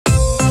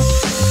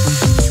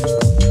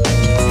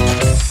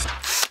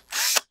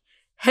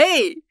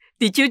Hey!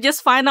 Did you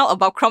just find out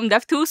about Chrome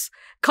DevTools?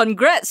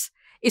 Congrats!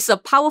 It's a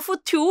powerful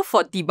tool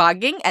for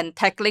debugging and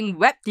tackling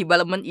web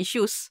development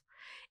issues.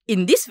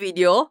 In this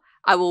video,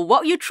 I will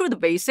walk you through the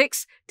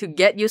basics to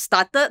get you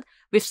started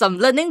with some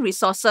learning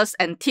resources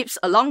and tips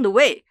along the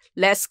way.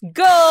 Let's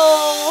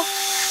go!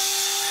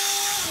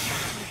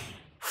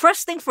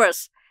 First thing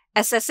first,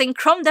 accessing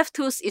Chrome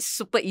DevTools is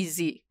super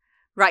easy.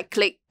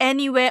 Right-click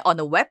anywhere on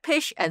the web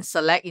page and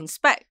select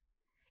Inspect.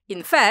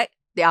 In fact,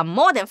 there are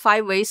more than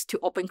 5 ways to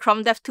open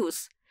Chrome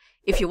DevTools.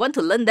 If you want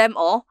to learn them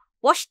all,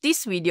 watch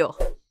this video.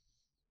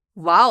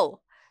 Wow,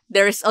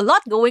 there is a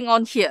lot going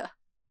on here.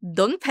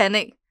 Don't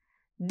panic.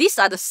 These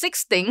are the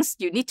 6 things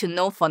you need to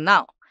know for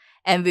now,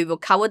 and we will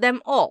cover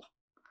them all.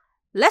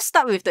 Let's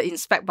start with the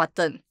Inspect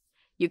button.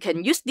 You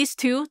can use this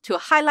tool to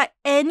highlight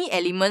any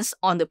elements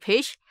on the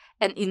page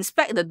and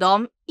inspect the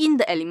DOM in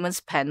the Elements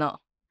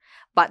panel.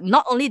 But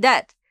not only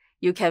that,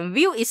 you can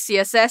view its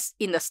CSS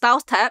in the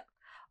Styles tab,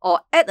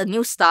 or add a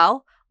new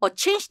style, or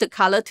change the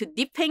color to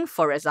deep pink,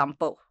 for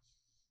example.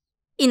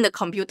 In the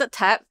Computed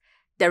tab,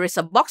 there is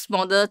a box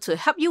model to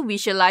help you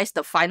visualize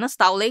the final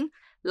styling,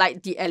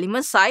 like the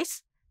element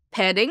size,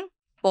 padding,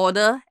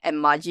 border,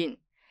 and margin.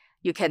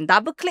 You can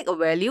double-click a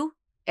value,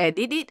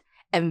 edit it,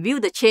 and view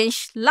the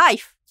change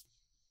live.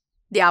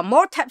 There are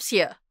more tabs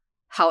here.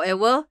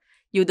 However,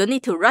 you don't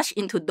need to rush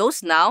into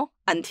those now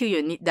until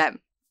you need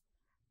them.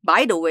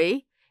 By the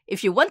way,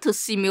 if you want to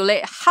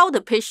simulate how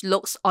the page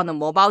looks on a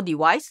mobile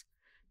device,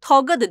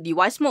 toggle the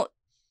device mode.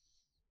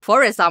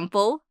 For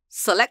example,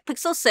 select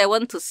Pixel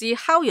 7 to see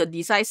how your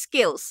design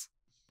scales.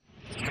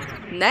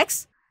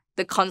 Next,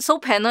 the console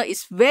panel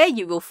is where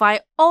you will find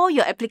all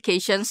your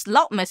application's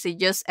log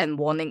messages and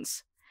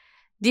warnings.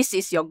 This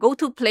is your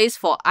go-to place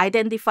for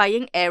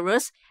identifying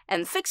errors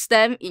and fix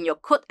them in your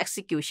code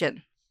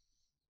execution.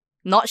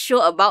 Not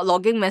sure about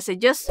logging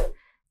messages?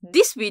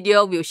 This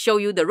video will show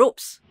you the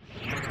ropes.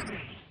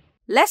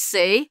 Let's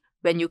say,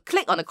 when you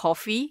click on a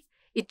coffee,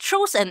 it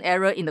throws an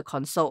error in the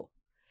console.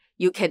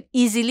 You can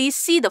easily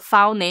see the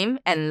file name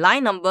and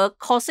line number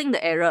causing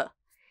the error.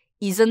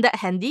 Isn't that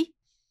handy?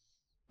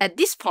 At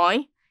this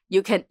point,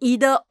 you can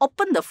either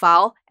open the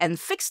file and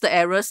fix the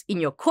errors in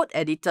your code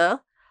editor,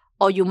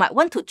 or you might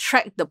want to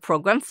track the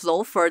program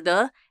flow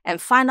further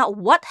and find out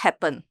what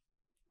happened.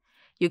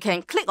 You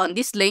can click on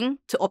this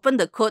link to open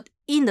the code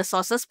in the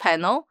Sources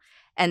panel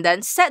and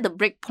then set the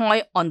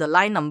breakpoint on the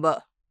line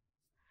number.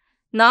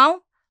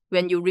 Now,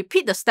 when you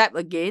repeat the step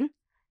again,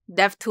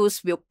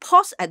 DevTools will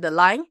pause at the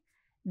line.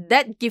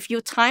 That gives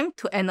you time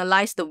to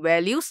analyze the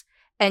values,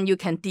 and you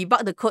can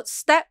debug the code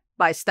step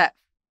by step.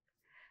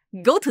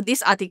 Go to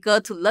this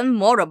article to learn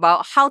more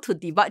about how to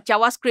debug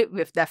JavaScript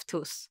with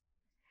DevTools.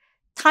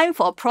 Time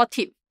for a pro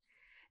tip.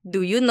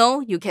 Do you know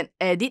you can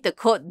edit the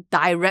code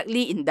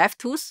directly in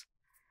DevTools?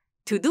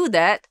 To do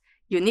that,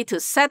 you need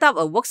to set up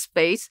a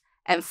workspace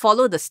and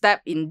follow the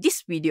step in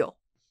this video.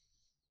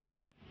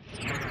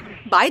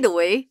 By the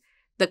way,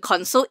 the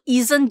console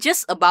isn't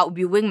just about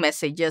viewing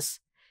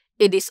messages.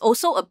 It is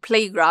also a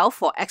playground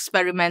for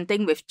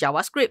experimenting with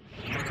JavaScript.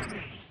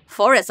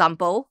 For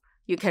example,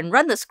 you can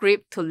run the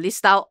script to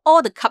list out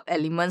all the cup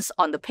elements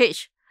on the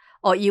page,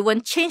 or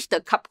even change the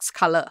cup's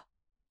color.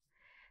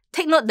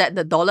 Take note that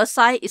the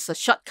 $sign is a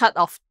shortcut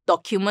of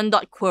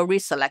document.query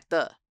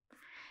selector.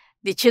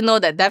 Did you know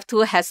that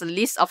DevTools has a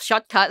list of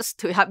shortcuts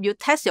to help you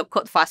test your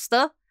code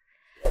faster?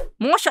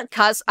 More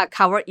shortcuts are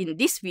covered in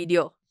this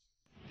video.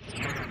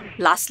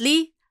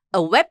 Lastly,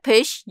 a web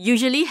page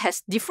usually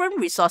has different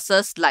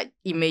resources like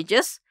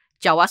images,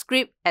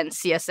 JavaScript, and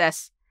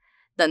CSS.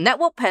 The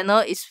network panel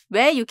is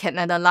where you can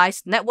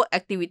analyze network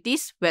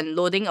activities when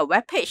loading a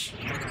web page.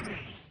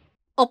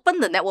 Open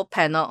the network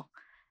panel.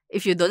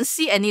 If you don't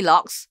see any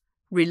logs,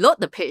 reload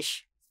the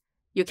page.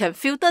 You can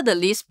filter the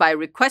list by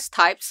request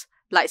types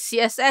like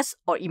CSS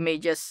or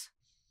images.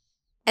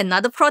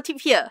 Another pro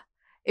tip here.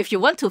 If you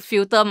want to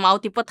filter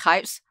multiple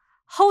types,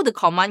 hold the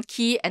Command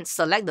key and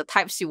select the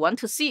types you want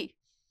to see.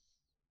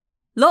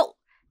 Look,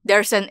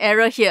 there's an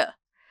error here.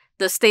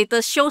 The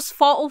status shows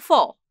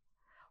 404.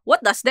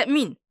 What does that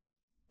mean?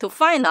 To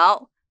find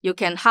out, you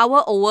can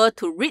hover over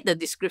to read the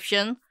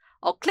description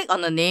or click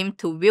on the name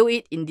to view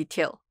it in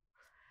detail.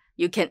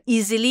 You can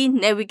easily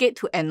navigate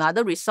to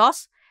another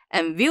resource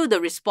and view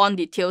the response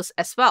details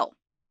as well.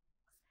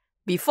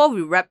 Before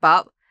we wrap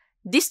up,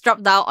 this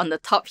drop-down on the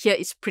top here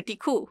is pretty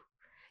cool.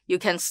 You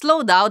can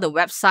slow down the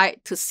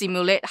website to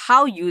simulate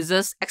how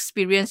users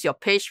experience your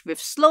page with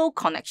slow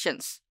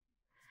connections.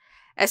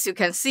 As you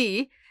can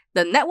see,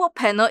 the network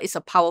panel is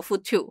a powerful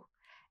tool,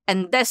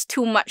 and there's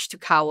too much to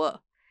cover.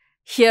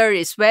 Here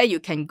is where you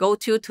can go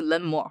to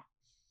learn more.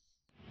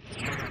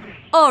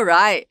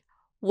 Alright,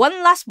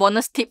 one last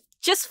bonus tip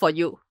just for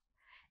you.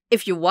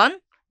 If you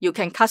want, you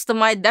can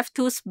customize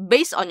DevTools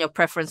based on your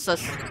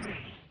preferences.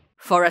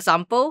 For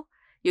example,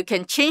 you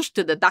can change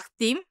to the dark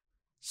theme,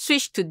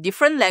 switch to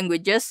different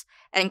languages,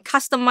 and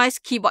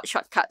customize keyboard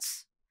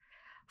shortcuts.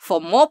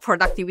 For more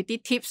productivity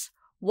tips,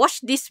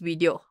 watch this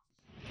video.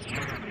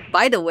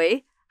 By the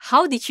way,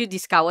 how did you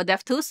discover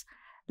DevTools?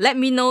 Let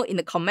me know in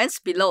the comments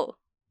below.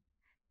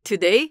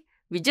 Today,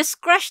 We just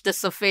scratched the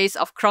surface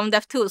of Chrome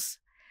DevTools.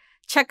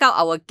 Check out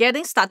our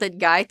Getting Started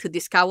guide to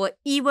discover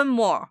even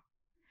more.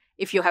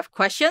 If you have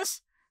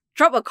questions,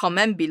 drop a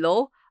comment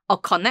below or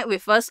connect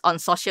with us on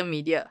social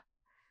media.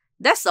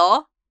 That's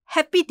all.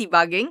 Happy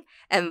debugging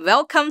and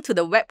welcome to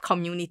the web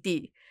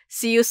community.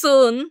 See you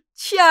soon.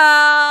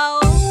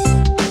 Ciao!